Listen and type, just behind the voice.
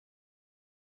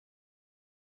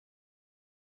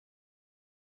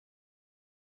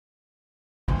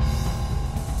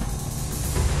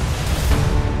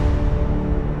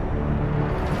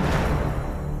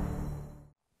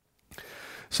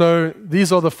So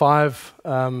these are the 5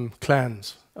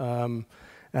 clans, and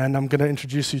I'm going to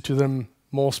introduce you to them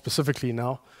more specifically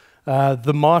now.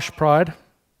 The Marsh Pride,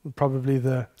 probably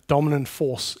the dominant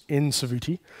force in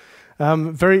Savuti.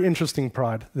 Very interesting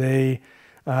pride. There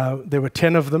were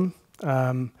 10 of them.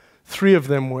 3 of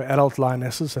them were adult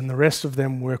lionesses, and the rest of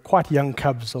them were quite young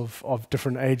cubs of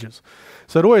different ages.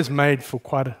 So it always made for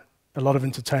quite a lot of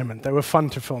entertainment. They were fun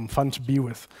to film, fun to be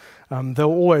with. They were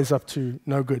always up to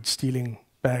no good, stealing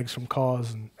bags from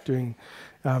cars and doing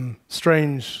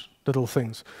strange little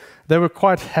things. They were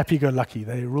quite happy-go-lucky.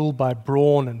 They ruled by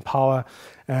brawn and power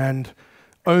and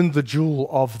owned the jewel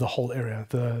of the whole area,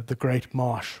 the Great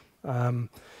Marsh.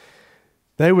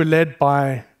 They were led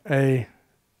by a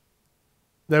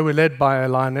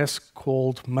lioness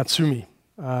called Matsumi.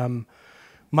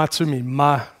 Matsumi,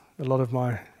 Ma, a lot of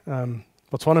my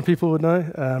Botswana people would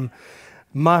know.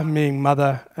 Ma being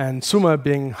mother, and Suma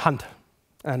being hunt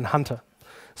and hunter.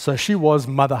 So she was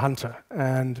Mother Hunter,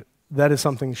 and that is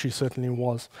something she certainly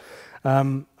was.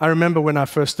 I remember when I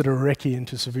first did a recce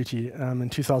into Savuti in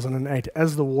 2008,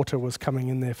 as the water was coming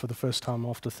in there for the first time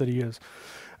after 30 years.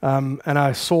 And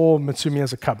I saw Matsumi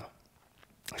as a cub.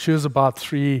 She was about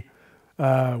 3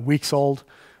 weeks old,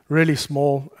 really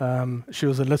small. She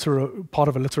was part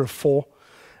of a litter of 4.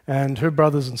 And her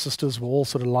brothers and sisters were all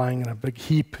sort of lying in a big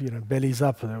heap, bellies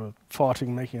up. They were farting,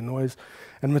 making a noise.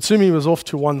 And Matsumi was off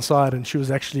to one side, and she was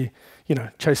actually,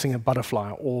 chasing a butterfly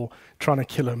or trying to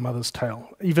kill her mother's tail,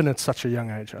 even at such a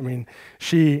young age. I mean,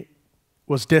 she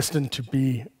was destined to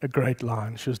be a great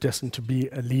lion. She was destined to be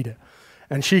a leader.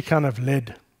 And she kind of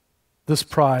led this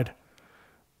pride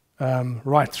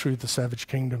right through the Savage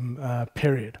Kingdom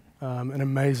period. An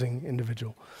amazing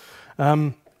individual.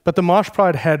 But the Marsh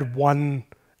Pride had one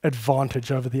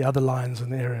advantage over the other lions in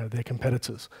the area, their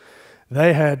competitors.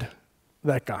 They had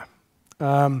that guy.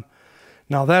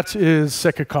 Now that is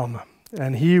Sekekama,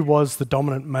 and he was the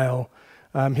dominant male.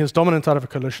 He was dominant out of a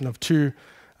coalition of 2,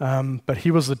 but he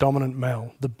was the dominant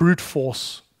male. The brute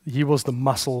force, he was the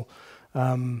muscle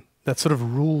that sort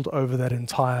of ruled over that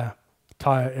entire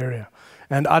area.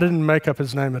 And I didn't make up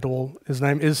his name at all. His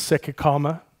name is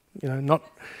Sekekama, not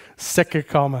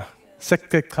Sekekama.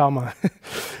 Sekekama.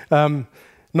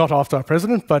 Not after our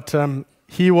president, but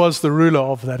he was the ruler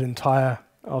of that entire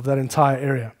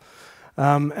area.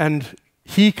 And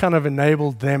he kind of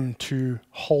enabled them to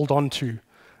hold on to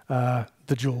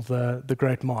the jewel, the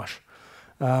Great Marsh.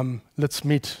 Let's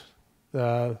meet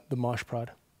the Marsh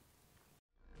Pride.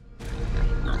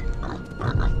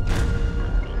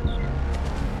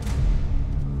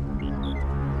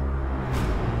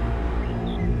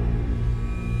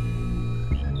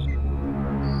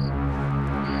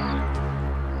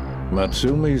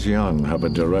 Matsumi's young have a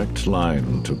direct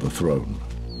line to the throne.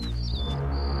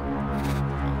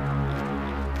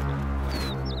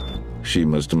 She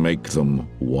must make them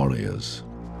warriors.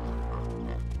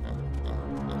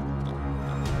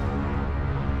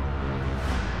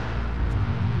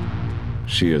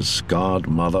 She is scarred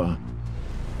mother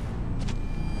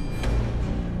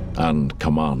and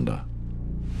commander.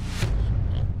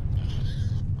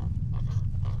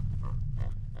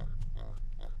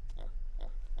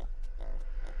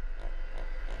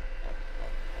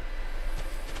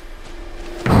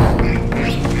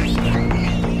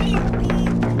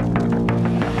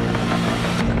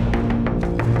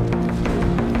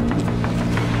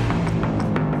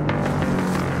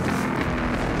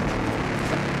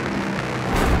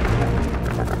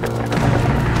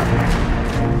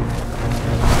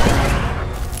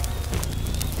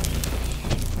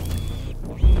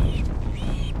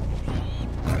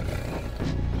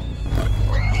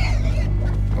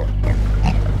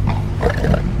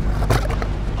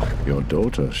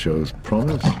 Daughter shows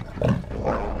promise.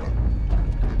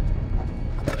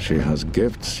 She has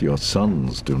gifts your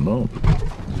sons do not.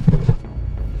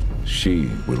 She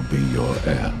will be your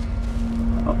heir.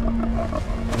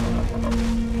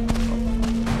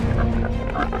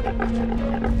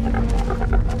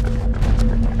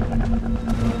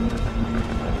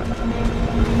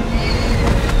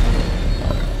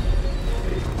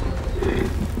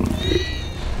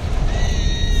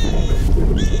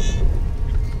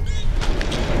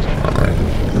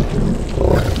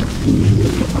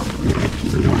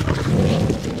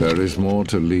 There is more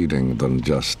to leading than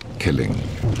just killing.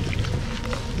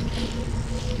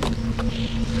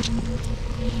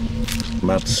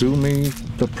 Matsumi,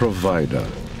 the provider,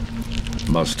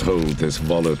 must hold this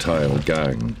volatile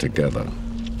gang together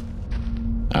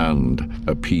and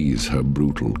appease her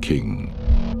brutal king.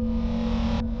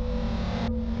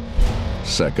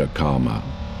 Sekekama.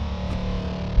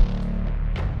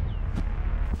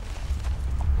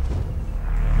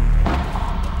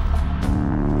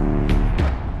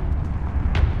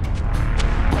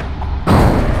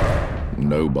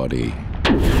 nobody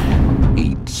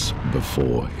eats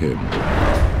before him.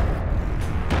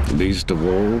 Least of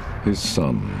all, his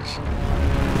sons.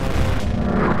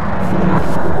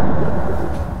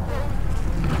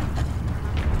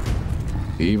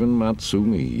 Even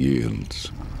Matsumi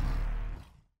yields.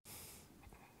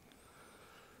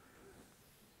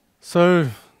 So,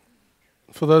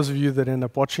 for those of you that end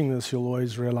up watching this, you'll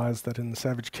always realize that in the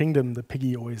Savage Kingdom, the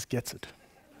piggy always gets it.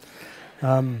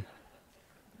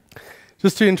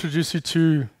 Just to introduce you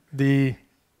to the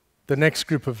next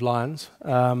group of lions,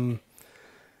 the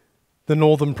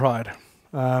Northern Pride.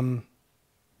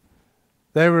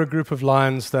 They were a group of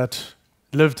lions that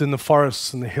lived in the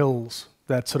forests and the hills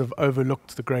that sort of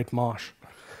overlooked the Great Marsh.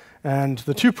 And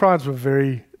the two prides were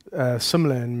very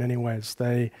similar in many ways.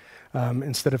 They,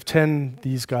 instead of 10,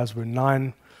 these guys were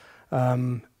 9.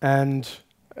 And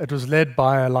it was led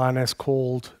by a lioness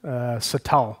called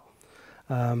Satao.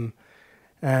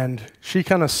 And she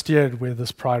kind of steered where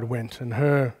this pride went.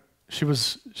 And she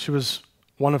was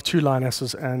one of 2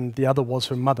 lionesses, and the other was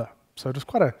her mother. So it was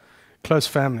quite a close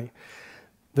family.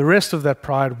 The rest of that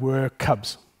pride were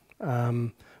cubs.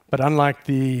 But unlike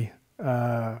the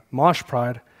marsh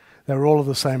pride, they were all of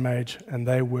the same age, and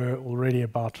they were already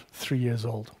about 3 years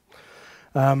old.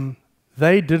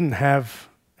 They didn't have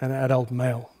an adult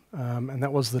male, and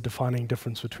that was the defining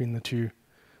difference between the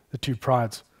two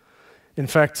prides. In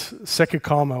fact,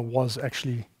 Sekikama was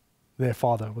actually their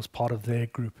father, was part of their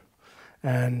group.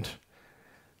 And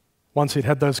once he'd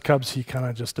had those cubs, he kind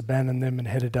of just abandoned them and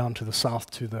headed down to the south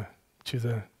to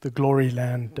the glory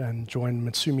land and joined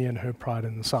Matsumi and her pride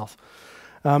in the south.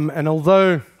 And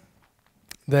although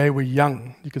they were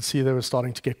young, you could see they were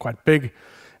starting to get quite big,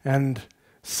 and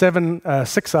 6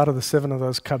 out of the 7 of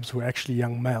those cubs were actually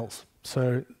young males.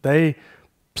 So they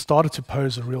started to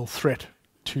pose a real threat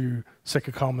to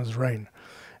Sekikama's reign.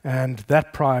 And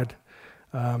that pride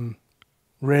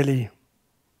really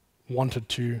wanted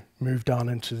to move down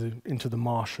into the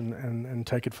marsh and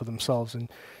take it for themselves. And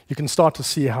you can start to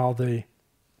see how the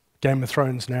Game of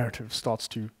Thrones narrative starts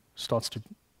to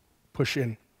push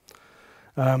in.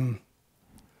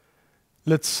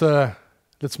 Let's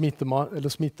meet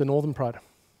the Northern Pride.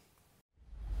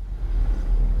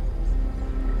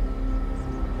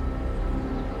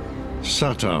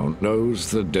 Satao knows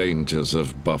the dangers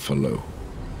of buffalo.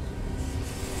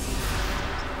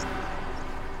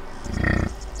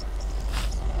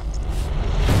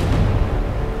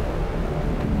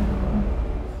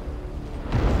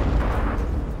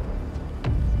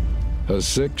 Her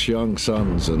 6 young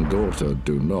sons and daughter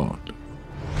do not.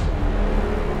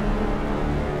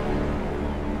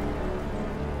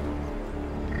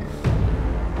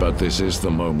 But this is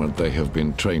the moment they have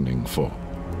been training for.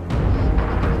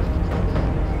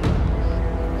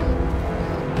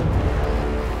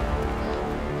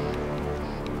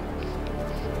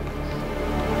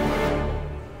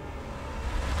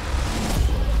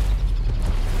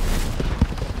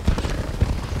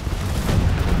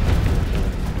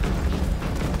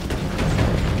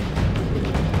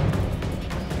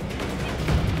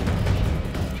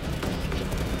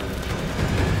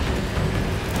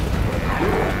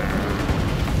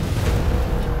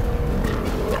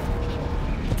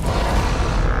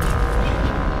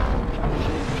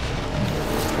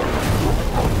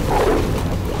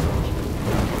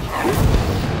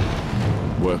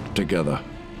 Work together.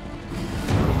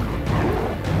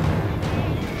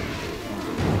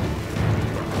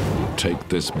 Take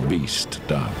this beast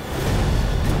down.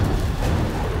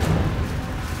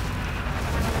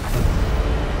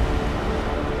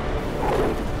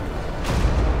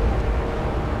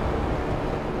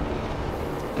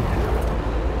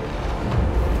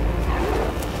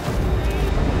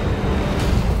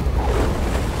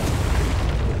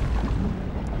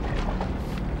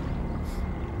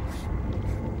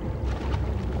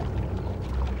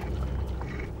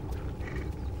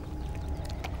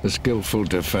 A skillful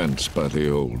defense by the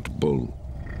old bull.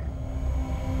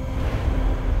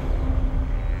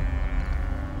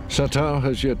 Satao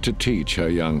has yet to teach her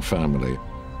young family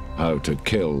how to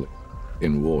kill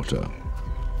in water.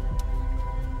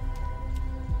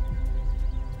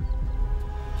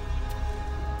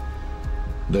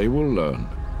 They will learn.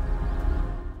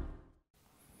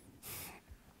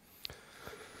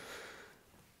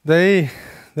 They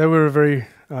were a very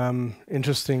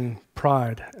interesting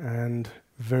pride, and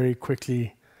very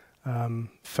quickly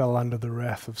fell under the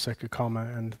wrath of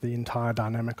Sekikama, and the entire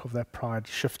dynamic of that pride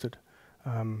shifted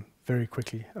very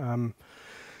quickly.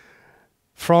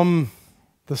 From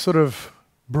the sort of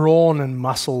brawn and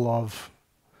muscle of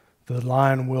the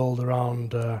lion world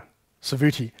around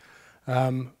Savuti,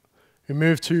 we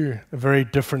moved to a very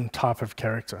different type of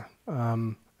character.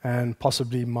 and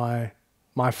possibly my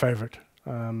favorite.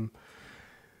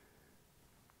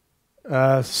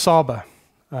 Saba.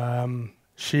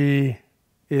 She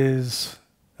is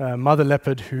a mother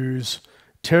leopard whose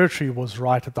territory was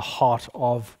right at the heart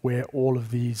of where all of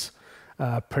these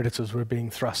predators were being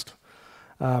thrust.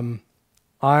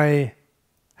 I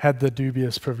had the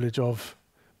dubious privilege of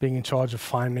being in charge of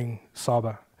finding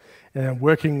Saba.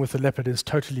 Working with a leopard is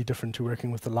totally different to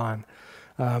working with a lion.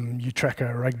 You track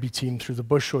a rugby team through the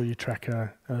bush, or you track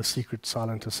a secret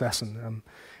silent assassin.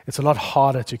 It's a lot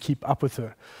harder to keep up with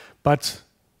her. But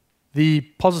the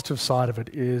positive side of it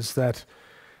is that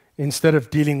instead of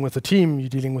dealing with a team, you're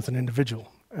dealing with an individual.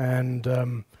 And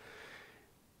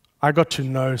I got to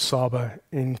know Saba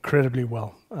incredibly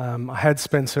well. I had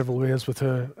spent several years with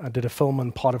her. I did a film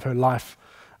on part of her life.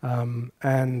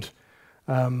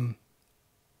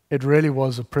 It really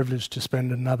was a privilege to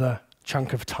spend another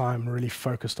chunk of time really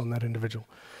focused on that individual.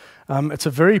 It's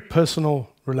a very personal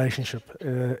relationship.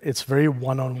 It's very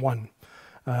one-on-one.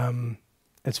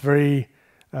 It's very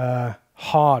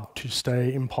hard to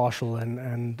stay impartial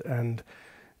and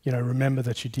remember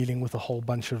that you're dealing with a whole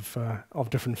bunch of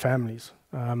different families.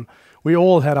 We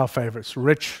all had our favorites.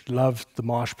 Rich loved the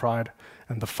marsh pride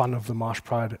and the fun of the marsh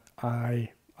pride. I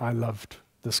loved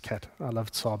this cat. I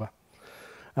loved Saba.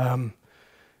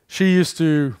 She used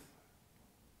to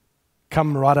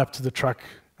come right up to the truck,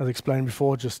 as explained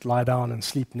before, just lie down and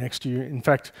sleep next to you. In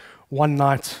fact, one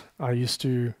night I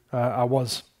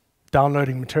was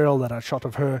downloading material that I shot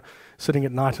of her sitting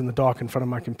at night in the dark in front of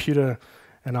my computer,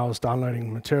 and I was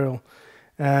downloading material,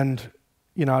 and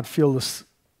I'd feel this,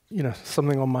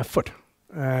 something on my foot,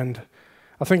 and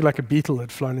I think like a beetle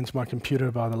had flown into my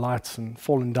computer by the lights and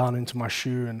fallen down into my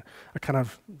shoe, and I kind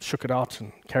of shook it out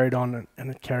and carried on, and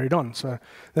it carried on. So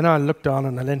then I looked down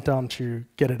and I leant down to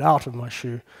get it out of my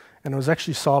shoe, and it was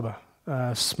actually Saba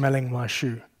smelling my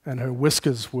shoe, and her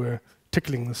whiskers were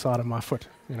tickling the side of my foot.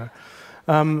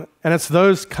 And it's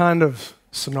those kind of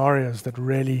scenarios that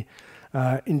really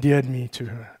endeared me to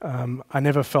her. I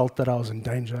never felt that I was in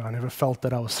danger. I never felt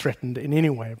that I was threatened in any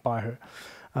way by her.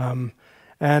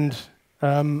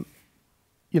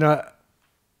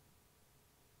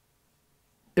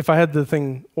 If I had the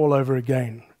thing all over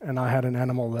again and I had an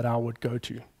animal that I would go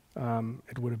to,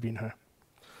 it would have been her.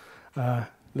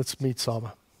 Let's meet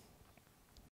Saba.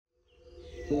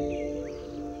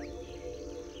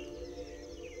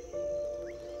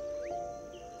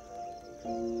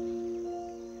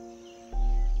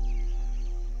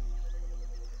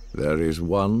 There is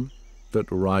one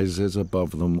that rises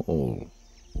above them all.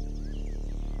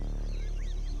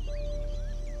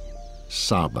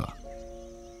 Saba,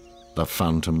 the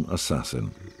phantom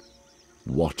assassin,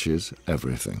 watches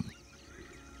everything.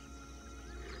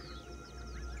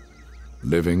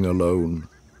 Living alone,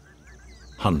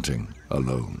 hunting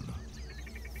alone.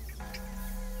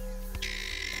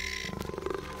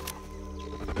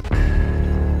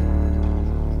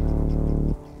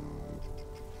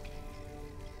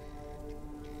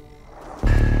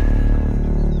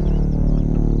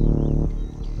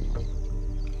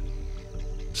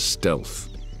 Stealth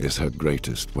is her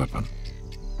greatest weapon.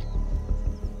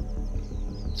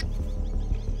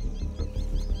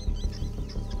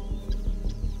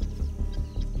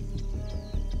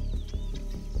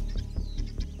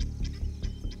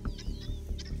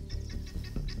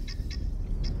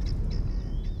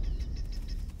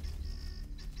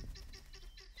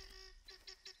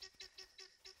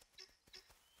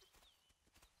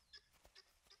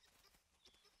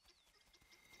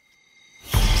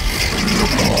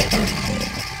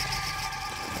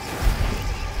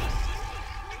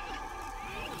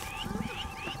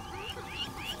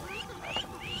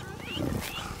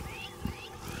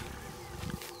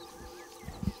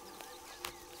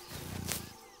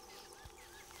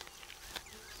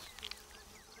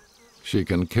 She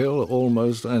can kill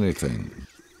almost anything,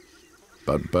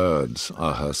 but birds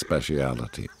are her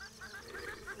speciality.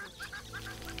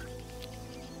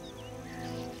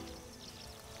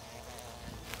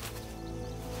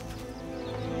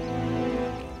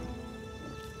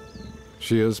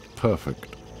 She is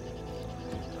perfect,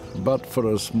 but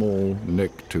for a small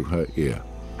nick to her ear.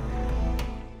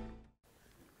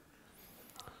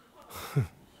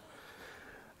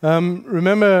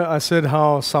 Remember I said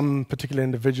how some particular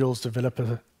individuals develop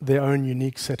their own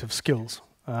unique set of skills,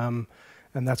 and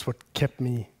that's what kept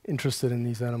me interested in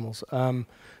these animals.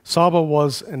 Saba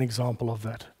was an example of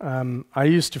that. I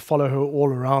used to follow her all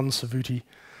around Savuti,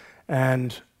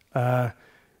 and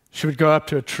she would go up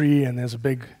to a tree and there's a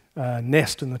big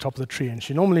nest in the top of the tree, and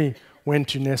she normally went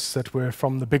to nests that were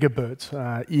from the bigger birds,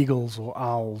 eagles or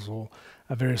owls or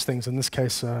various things. In this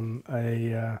case,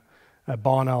 a a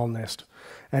barn owl nest.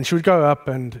 And she would go up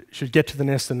and she'd get to the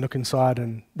nest and look inside,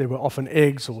 and there were often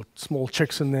eggs or small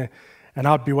chicks in there, and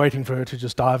I'd be waiting for her to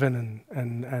just dive in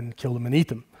and kill them and eat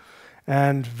them.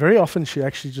 And very often she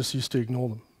actually just used to ignore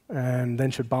them. And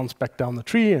then she'd bounce back down the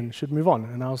tree and she'd move on.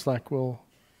 And I was like, well,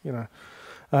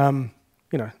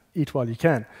 eat while you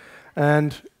can.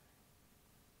 And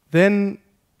then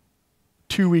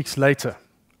 2 weeks later,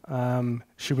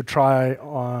 she would try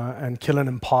and kill an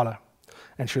impala,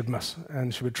 and she would miss.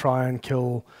 And she would try and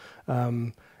kill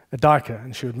a duiker,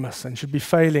 and she would miss. And she'd be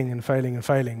failing and failing and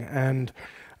failing. And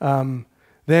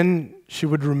then she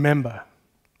would remember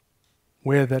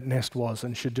where that nest was,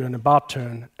 and she'd do an about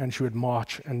turn, and she would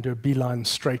march and do a beeline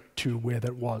straight to where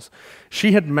that was.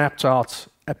 She had mapped out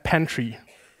a pantry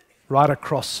right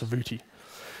across Savuti.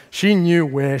 She knew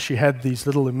where she had these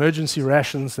little emergency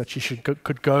rations that she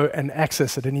could go and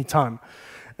access at any time.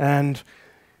 And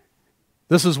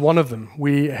this is one of them.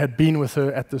 We had been with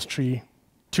her at this tree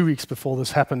 2 weeks before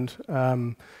this happened.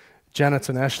 Janet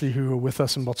and Ashley, who were with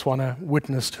us in Botswana,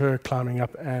 witnessed her climbing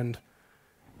up and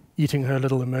eating her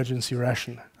little emergency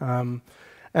ration.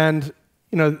 And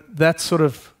that sort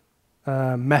of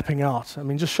mapping out,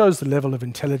 just shows the level of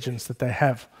intelligence that they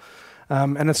have.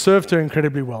 And it served her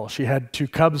incredibly well. She had 2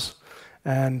 cubs,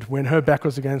 and when her back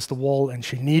was against the wall and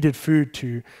she needed food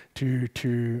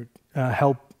to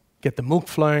help get the milk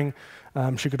flowing,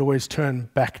 she could always turn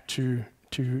back to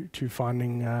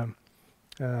finding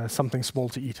something small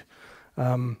to eat.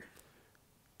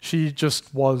 She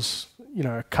just was,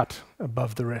 a cut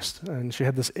above the rest, and she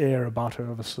had this air about her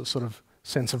of a sort of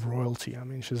sense of royalty.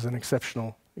 She's an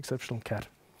exceptional cat.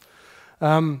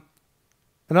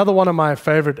 Another one of my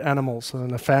favorite animals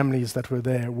and the families that were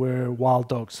there were wild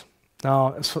dogs.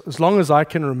 Now, as long as I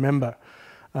can remember,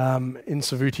 in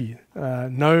Savuti,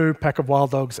 no pack of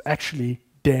wild dogs actually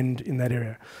denned in that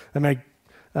area. They make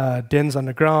dens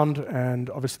underground, and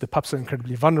obviously the pups are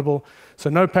incredibly vulnerable. So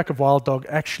no pack of wild dog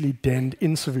actually denned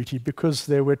in Savuti because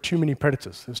there were too many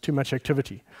predators. There was too much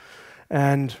activity.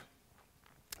 And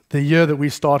the year that we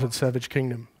started Savage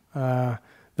Kingdom,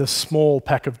 this small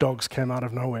pack of dogs came out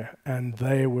of nowhere, and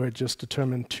they were just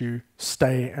determined to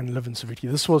stay and live in Savuti.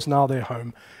 This was now their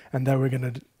home, and they were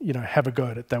going to, have a go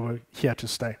at it. They were here to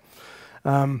stay.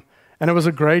 And it was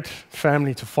a great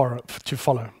family to follow.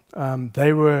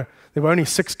 There were only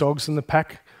 6 dogs in the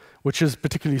pack, which is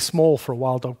particularly small for a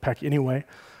wild dog pack anyway.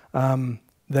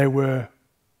 They were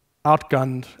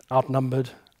outgunned,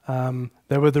 outnumbered.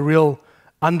 They were the real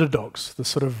underdogs, the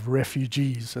sort of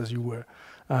refugees, as you were,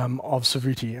 of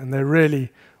Savuti. And they really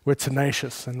were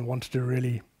tenacious and wanted to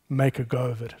really make a go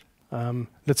of it.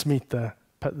 Let's meet the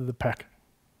pack.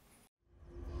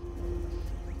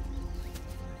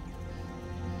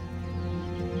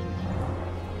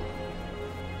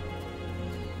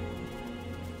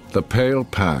 The pale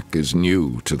pack is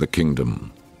new to the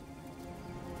kingdom.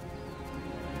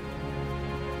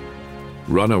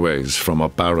 Runaways from a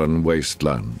barren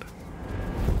wasteland.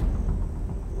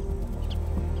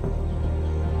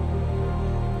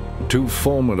 Two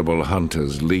formidable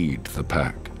hunters lead the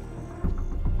pack.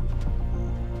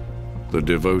 The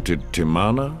devoted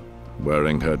Timana,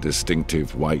 wearing her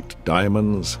distinctive white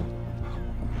diamonds,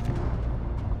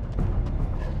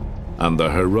 and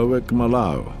the heroic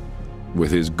Malau, with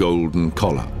his golden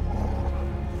collar.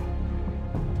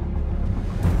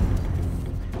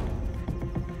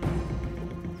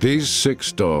 These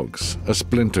 6 dogs, a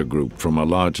splinter group from a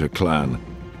larger clan,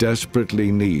 desperately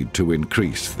need to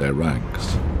increase their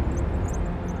ranks.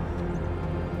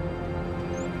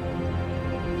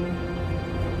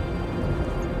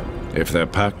 If their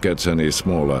pack gets any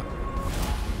smaller,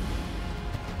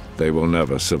 they will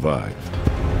never survive.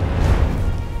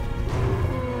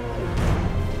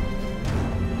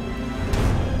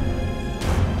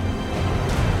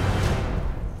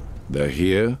 They're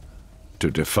here to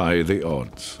defy the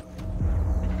odds.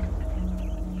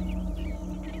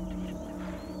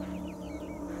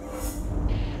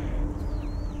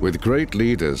 With great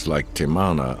leaders like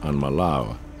Timana and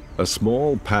Malau, a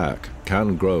small pack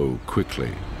can grow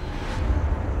quickly.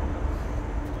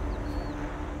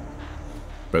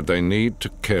 But they need to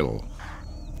kill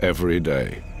every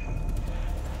day.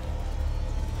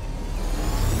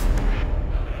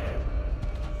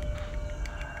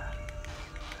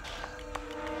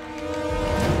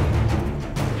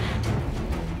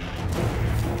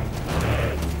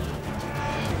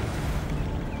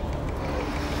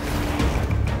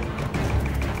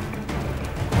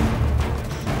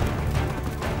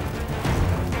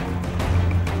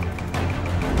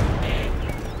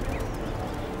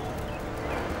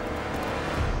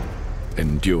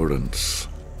 Endurance.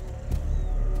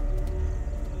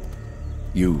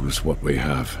 use what we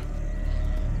have.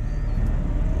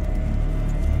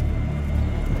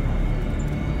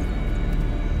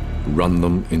 Run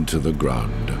them into the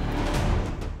ground.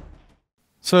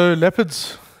 So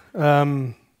leopards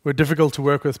were difficult to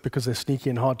work with because they're sneaky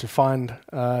and hard to find.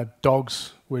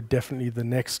 Dogs were definitely the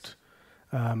next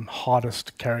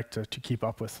hardest character to keep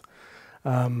up with.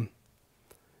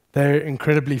 They're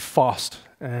incredibly fast,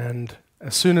 and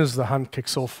as soon as the hunt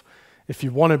kicks off, if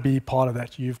you want to be part of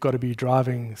that, you've got to be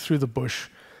driving through the bush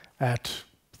at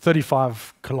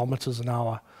 35 kilometers an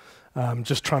hour,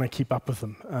 just trying to keep up with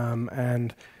them.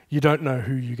 And you don't know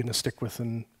who you're going to stick with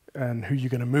and who you're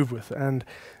going to move with. And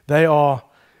they are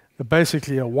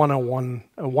basically a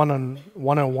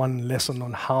 101 lesson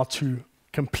on how to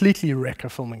completely wreck a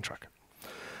filming truck.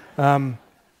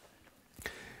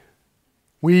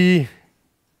 We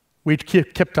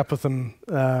kept up with them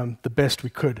the best we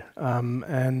could,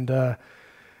 and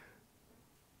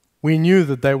we knew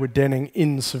that they were denning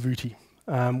in Savuti.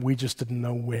 We just didn't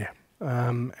know where,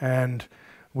 and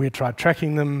we had tried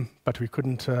tracking them, but we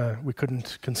couldn't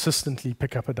consistently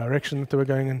pick up a direction that they were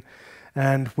going in,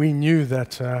 and we knew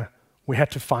that we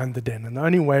had to find the den, and the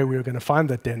only way we were going to find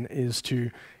that den is to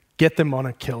get them on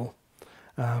a kill.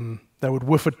 They would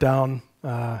whiff it down.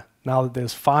 Now that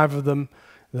there's 5 of them,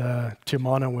 the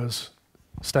Tiamana was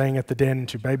staying at the den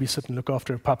to babysit and look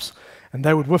after her pups, and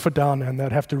they would whiff her down, and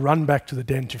they'd have to run back to the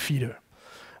den to feed her.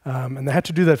 And they had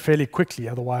to do that fairly quickly,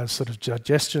 otherwise sort of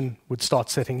digestion would start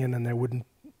setting in, and they would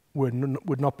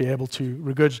not be able to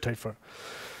regurgitate for her.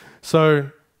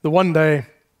 So the one day,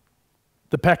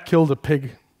 the pack killed a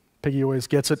pig. Piggy always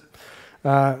gets it.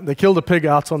 They killed a pig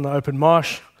out on the open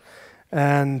marsh,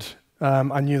 and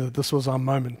I knew that this was our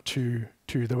moment to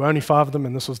there were only 5 of them,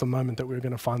 and this was the moment that we were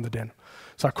going to find the den.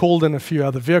 So I called in a few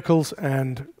other vehicles,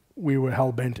 and we were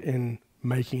hell-bent in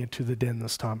making it to the den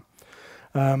this time.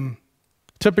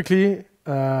 Typically,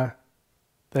 they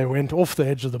went off the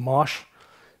edge of the marsh,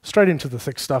 straight into the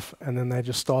thick stuff, and then they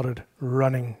just started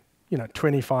running,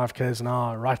 25 k's an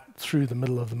hour right through the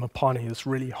middle of the Mopani, this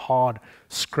really hard,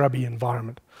 scrubby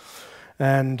environment.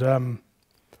 And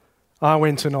I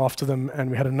went in after them, and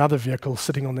we had another vehicle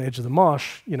sitting on the edge of the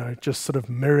marsh, just sort of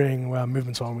mirroring where our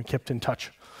movements are, and we kept in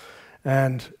touch.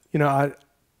 And I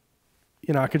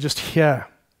could just hear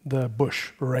the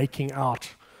bush raking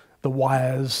out the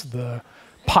wires, the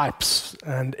pipes,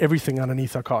 and everything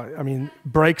underneath our car. I mean,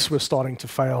 brakes were starting to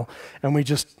fail, and we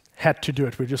just had to do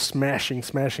it. We were just smashing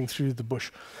through the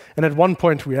bush. And at one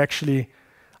point, I actually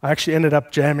ended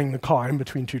up jamming the car in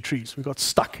between 2 trees. We got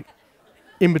stuck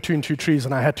in between 2 trees,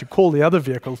 and I had to call the other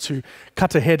vehicle to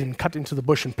cut ahead and cut into the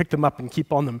bush and pick them up and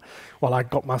keep on them while I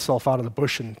got myself out of the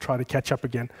bush and try to catch up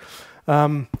again.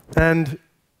 And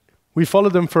we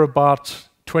followed them for about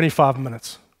 25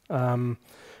 minutes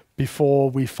before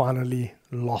we finally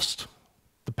lost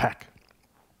the pack.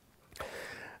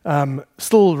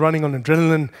 Still running on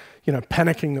adrenaline,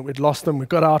 panicking that we'd lost them. We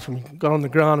got out and we got on the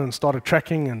ground and started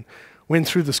tracking and went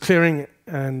through this clearing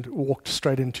and walked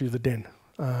straight into the den.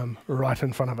 Right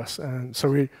in front of us. And so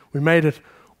we made it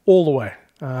all the way.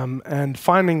 And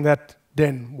finding that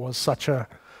den was such a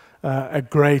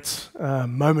great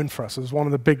moment for us. It was one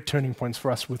of the big turning points for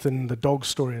us within the dog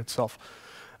story itself.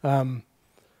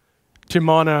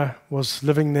 Tiamana was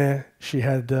living there. She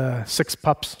had 6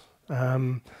 pups.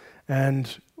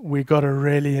 And we got a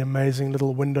really amazing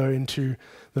little window into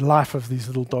the life of these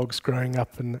little dogs growing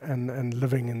up and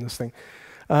living in this thing.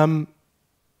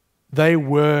 They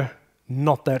were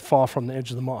not that far from the edge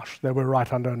of the marsh. They were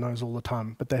right under our nose all the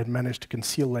time, but they had managed to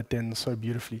conceal that den so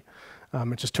beautifully.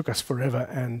 It just took us forever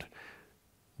and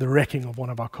the wrecking of one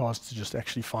of our cars to just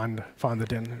actually find the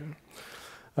den.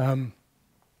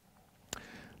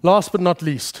 Last but not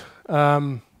least,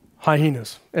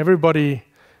 hyenas. Everybody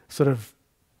sort of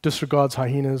disregards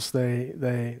hyenas.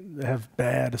 They have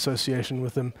bad association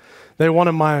with them. They're one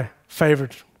of my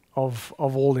favorite of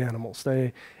all the animals.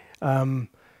 They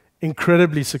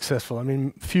incredibly successful. I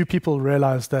mean, few people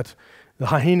realize that the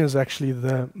hyena is actually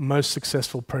the most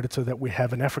successful predator that we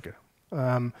have in Africa.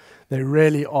 They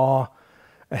really are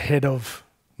ahead of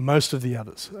most of the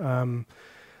others.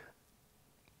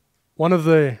 One of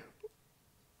the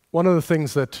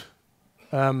things that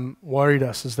worried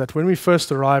us is that when we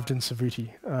first arrived in Savuti,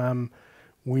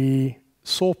 we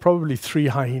saw probably 3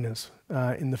 hyenas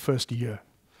in the first year.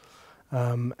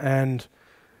 And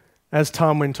as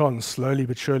time went on, slowly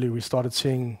but surely, we started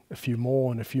seeing a few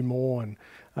more, and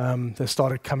they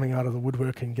started coming out of the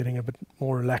woodwork and getting a bit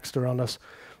more relaxed around us.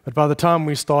 But by the time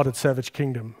we started Savage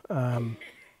Kingdom,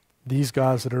 these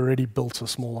guys had already built a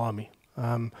small army.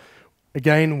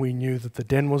 Again, we knew that the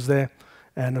den was there,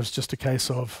 and it was just a case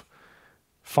of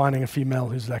finding a female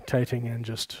who's lactating and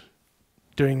just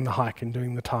doing the hike and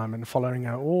doing the time and following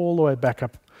her all the way back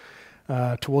up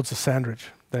towards the sand ridge.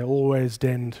 They always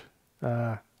denned.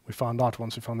 We found out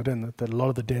once we found the den that a lot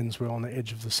of the dens were on the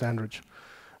edge of the sand ridge.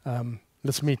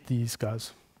 Let's meet these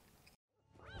guys.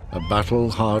 A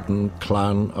battle-hardened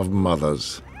clan of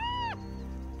mothers.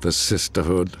 The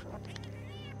sisterhood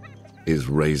is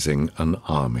raising an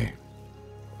army.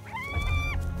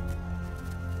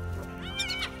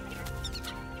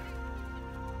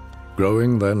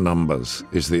 Growing their numbers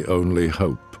is the only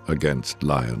hope against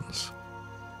lions.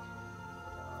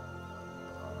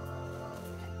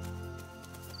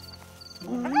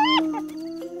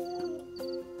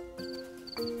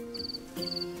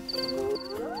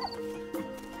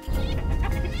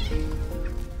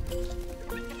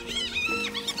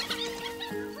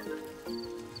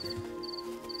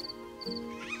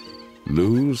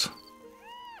 Lose,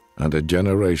 and a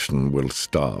generation will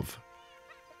starve.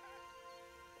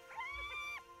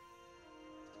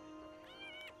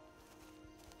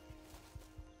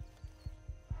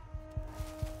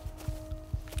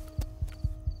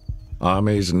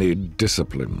 Armies need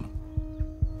discipline.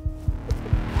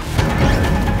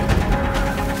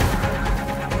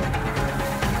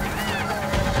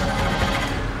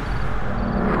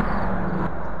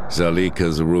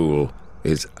 Zalika's rule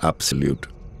is absolute.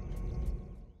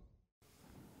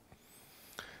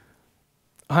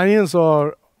 Hyenas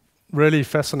are really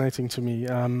fascinating to me.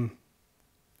 The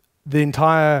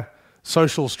entire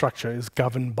social structure is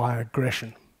governed by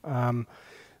aggression.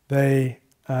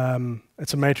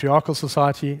 It's a matriarchal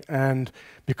society, and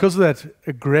because of that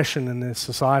aggression in their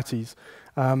societies,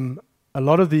 a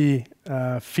lot of the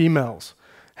females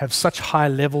have such high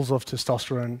levels of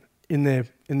testosterone in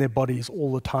their bodies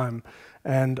all the time,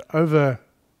 and over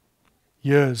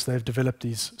years they've developed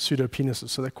these pseudo-penises,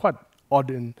 so they're quite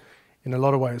odd in a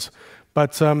lot of ways.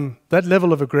 But that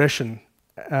level of aggression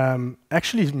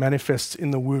actually manifests in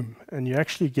the womb, and you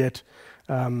actually get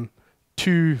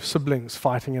two siblings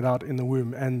fighting it out in the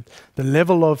womb, and the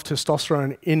level of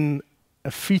testosterone in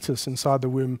a fetus inside the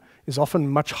womb is often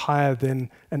much higher than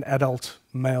an adult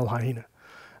male hyena.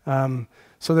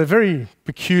 So they're very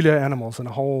peculiar animals in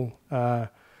a whole, for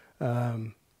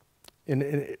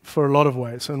a lot of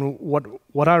ways. And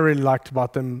what I really liked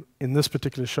about them in this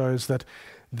particular show is that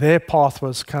their path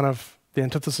was kind of the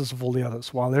antithesis of all the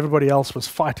others. While everybody else was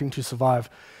fighting to survive,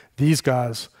 these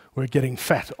guys were getting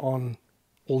fat on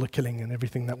all the killing and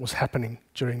everything that was happening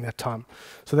during that time.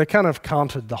 So they kind of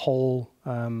countered the whole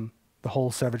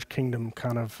Savage Kingdom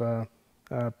kind of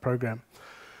program.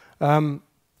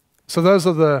 So those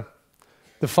are the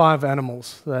 5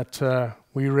 animals that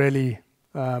we really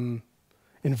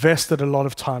invested a lot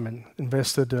of time in,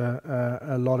 invested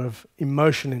a lot of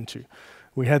emotion into.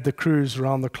 We had the crews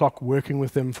around the clock working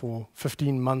with them for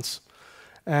 15 months.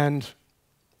 And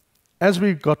as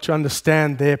we got to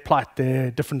understand their plight,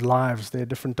 their different lives, their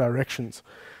different directions,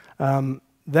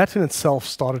 that in itself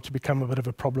started to become a bit of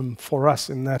a problem for us,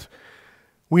 in that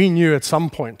we knew at some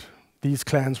point these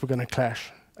clans were going to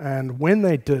clash. And when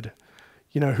they did,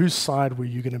 whose side were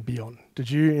you going to be on?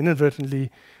 Did you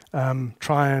inadvertently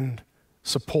try and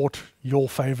support your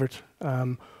favorite?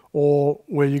 Or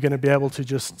were you going to be able to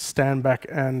just stand back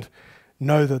and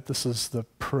know that this is the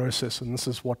process and this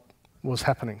is what was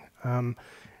happening?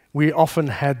 We often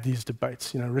had these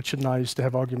debates. Richard and I used to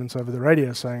have arguments over the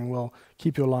radio saying, well,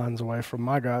 keep your lions away from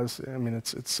my guys. I mean,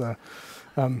 it's not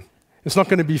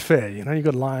going to be fair. You've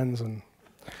got lions. And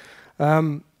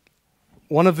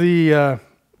one of the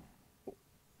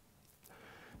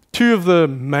two of the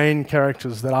main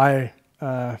characters that I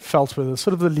felt were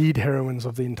sort of the lead heroines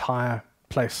of the entire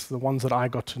place, the ones that I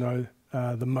got to know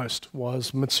the most,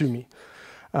 was Mitsumi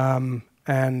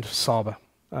and Saba.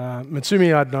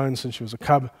 Mitsumi I'd known since she was a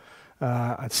cub.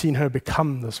 I'd seen her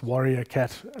become this warrior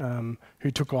cat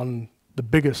who took on the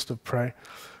biggest of prey.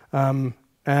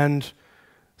 And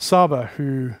Saba,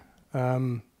 who,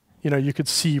 you could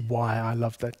see why I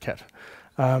loved that cat.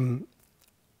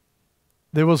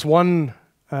 There was one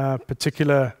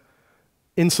particular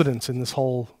incident in this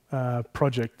whole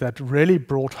project that really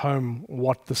brought home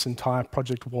what this entire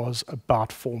project was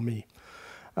about for me.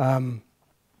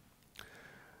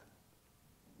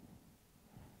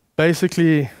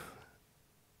 Basically,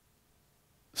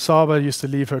 Saba used to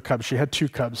leave her cubs. She had 2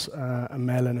 cubs, a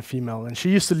male and a female, and she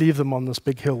used to leave them on this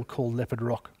big hill called Leopard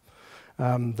Rock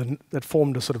that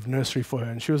formed a sort of nursery for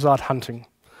her, and she was out hunting.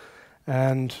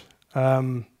 And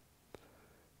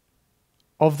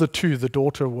of the 2, the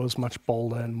daughter was much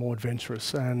bolder and more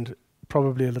adventurous and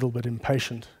probably a little bit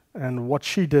impatient. And what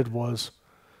she did was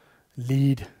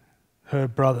lead her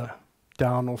brother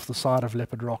down off the side of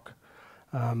Leopard Rock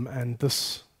And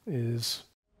this is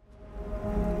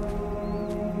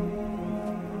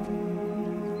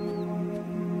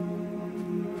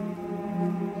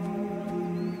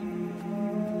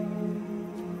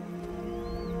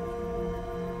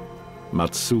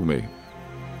Matsumi,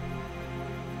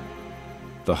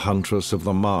 the huntress of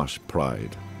the marsh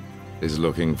pride, is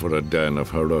looking for a den of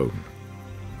her own.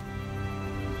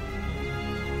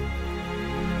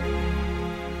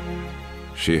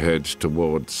 She heads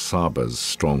towards Saba's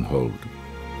stronghold.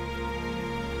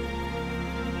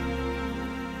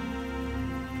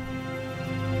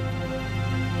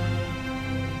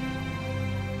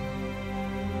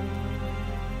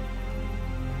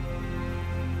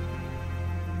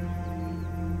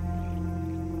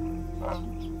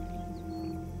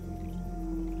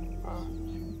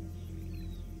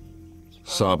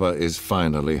 Saba is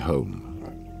finally home.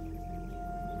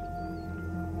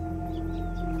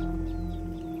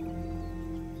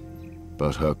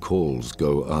 But her calls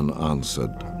go unanswered.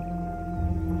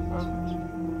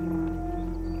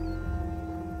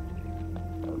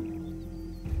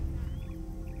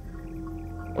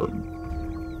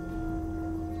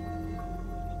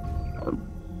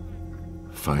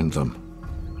 Find them.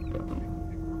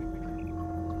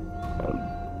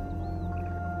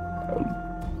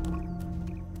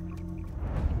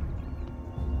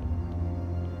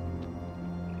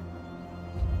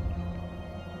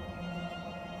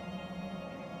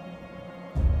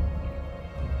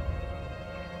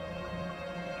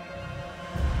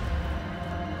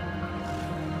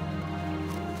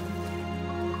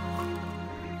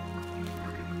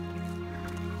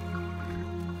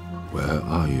 Where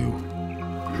are you?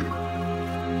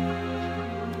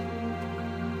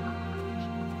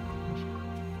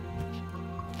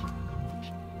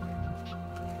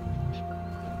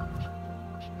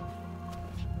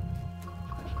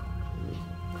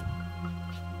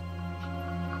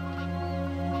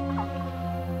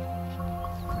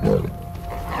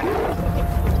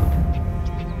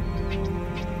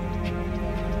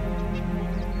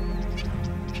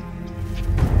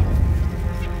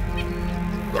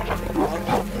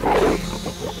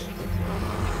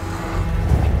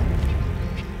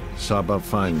 Saba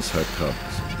finds her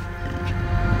cubs.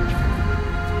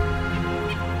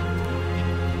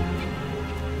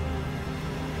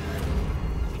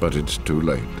 But it's too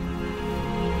late.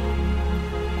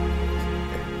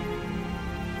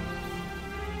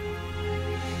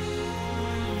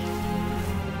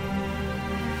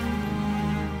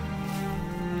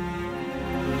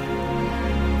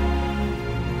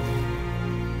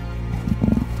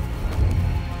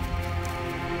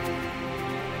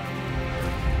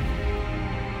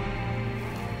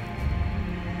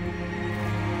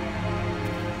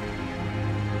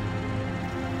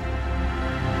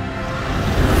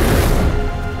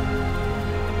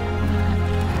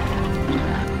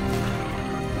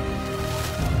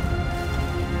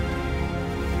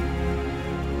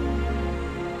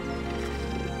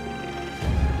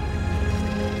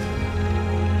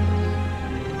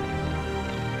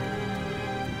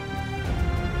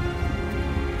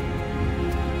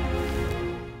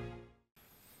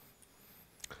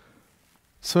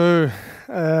 So,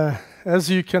 as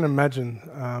you can imagine,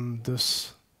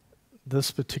 this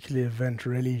particular event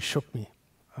really shook me.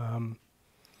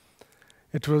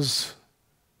 It was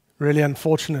really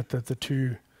unfortunate that the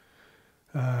two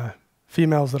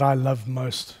females that I love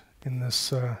most in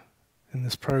this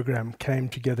program came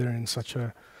together in such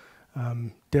a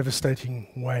devastating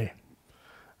way.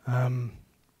 It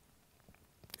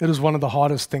was one of the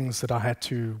hardest things that I had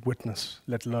to witness,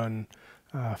 let alone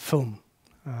film.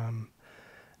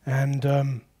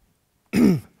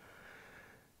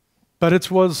 But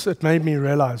it made me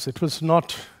realize it was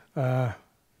not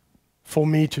for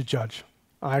me to judge.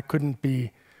 I couldn't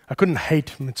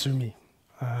hate Mitsumi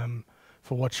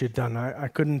for what she had done. I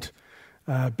couldn't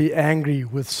be angry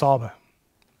with Saba.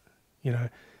 You know,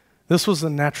 this was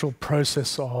the natural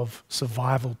process of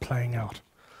survival playing out,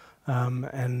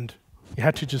 and you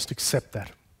had to just accept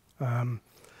that.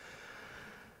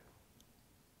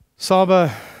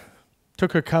 Saba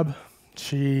took her cub.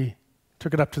 She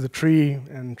took it up to the tree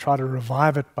and tried to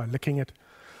revive it by licking it.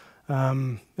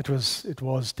 It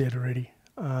was dead already,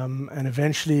 and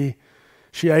eventually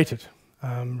she ate it,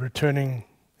 returning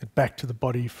it back to the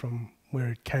body from where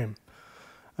it came.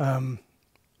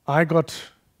 I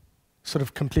got sort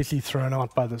of completely thrown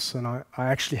out by this, and I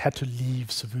actually had to leave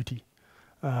Savuti.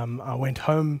 I went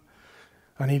home.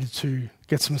 I needed to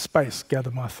get some space, gather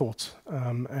my thoughts,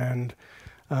 and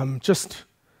just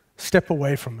step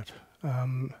away from it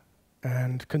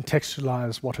and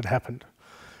contextualize what had happened.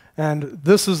 And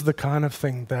this is the kind of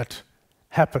thing that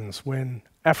happens when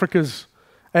Africa's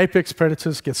apex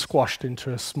predators get squashed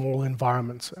into a small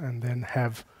environment and then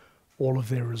have all of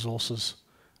their resources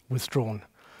withdrawn.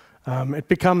 It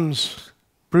becomes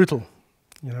brutal,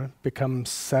 becomes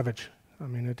savage. I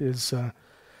mean, it's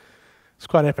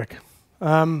quite epic.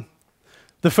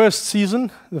 The first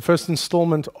season, the first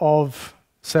installment of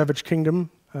Savage Kingdom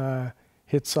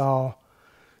hits our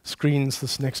screens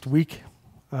this next week.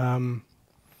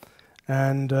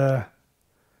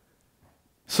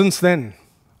 Since then,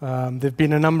 there have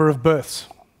been a number of births.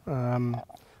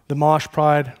 The marsh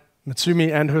pride,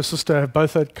 Matsumi, and her sister have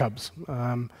both had cubs.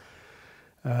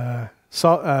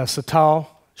 Satao,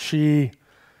 she,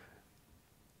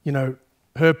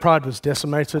 her pride was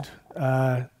decimated.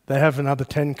 They have another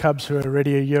 10 cubs who are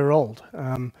already a year old.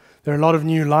 There are a lot of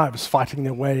new lives fighting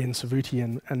their way in Savuti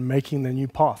and making their new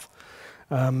path.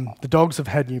 The dogs have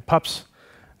had new pups,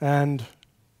 and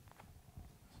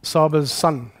Saba's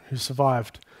son, who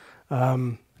survived,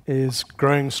 is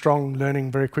growing strong,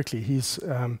 learning very quickly. He's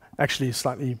actually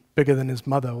slightly bigger than his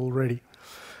mother already.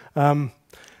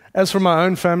 As for my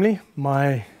own family,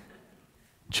 my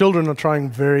children are trying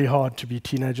very hard to be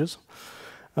teenagers.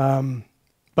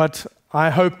 But I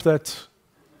hope that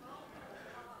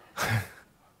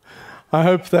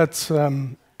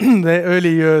their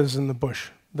early years in the bush,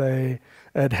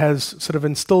 it has sort of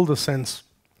instilled a sense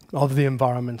of the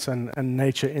environment and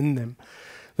nature in them,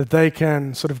 that they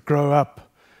can sort of grow up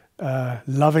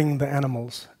loving the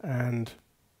animals and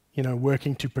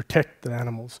working to protect the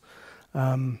animals,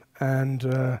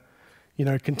 and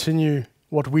continue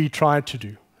what we tried to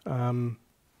do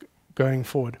going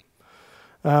forward.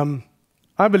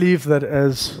 I believe that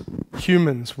as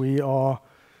humans, we are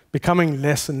becoming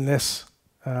less and less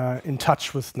in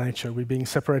touch with nature. We're being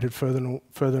separated further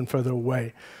and further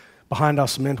away, behind our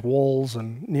cement walls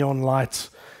and neon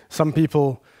lights. Some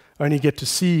people only get to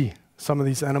see some of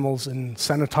these animals in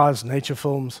sanitized nature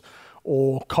films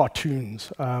or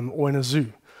cartoons or in a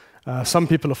zoo. Some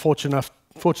people are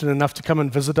fortunate enough to come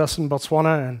and visit us in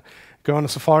Botswana and go on a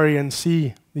safari and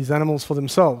see these animals for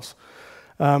themselves.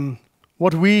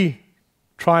 What we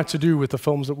try to do with the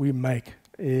films that we make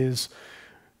is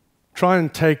try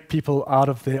and take people out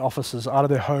of their offices, out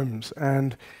of their homes,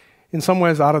 and in some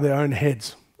ways out of their own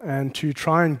heads, and to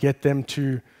try and get them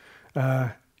to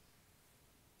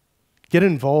get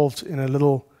involved in a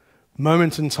little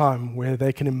moment in time where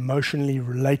they can emotionally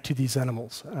relate to these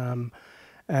animals,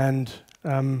 and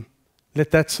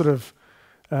let that sort of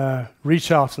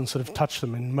reach out and sort of touch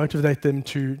them and motivate them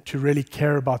to really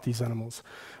care about these animals.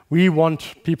 We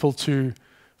want people to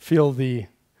feel the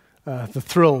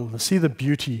thrill, see the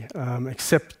beauty,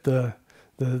 accept the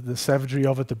savagery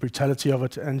of it, the brutality of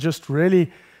it, and just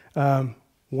really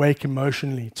wake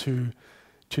emotionally to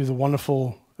the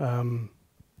wonderful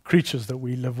creatures that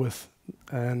we live with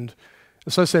and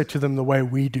associate to them the way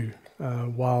we do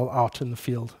while out in the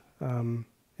field in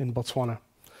Botswana.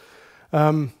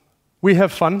 We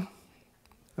have fun.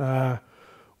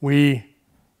 We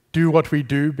do what we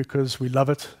do because we love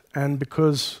it and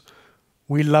because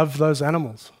we love those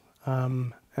animals.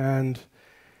 And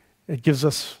it gives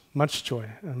us much joy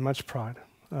and much pride.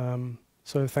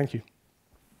 So thank you.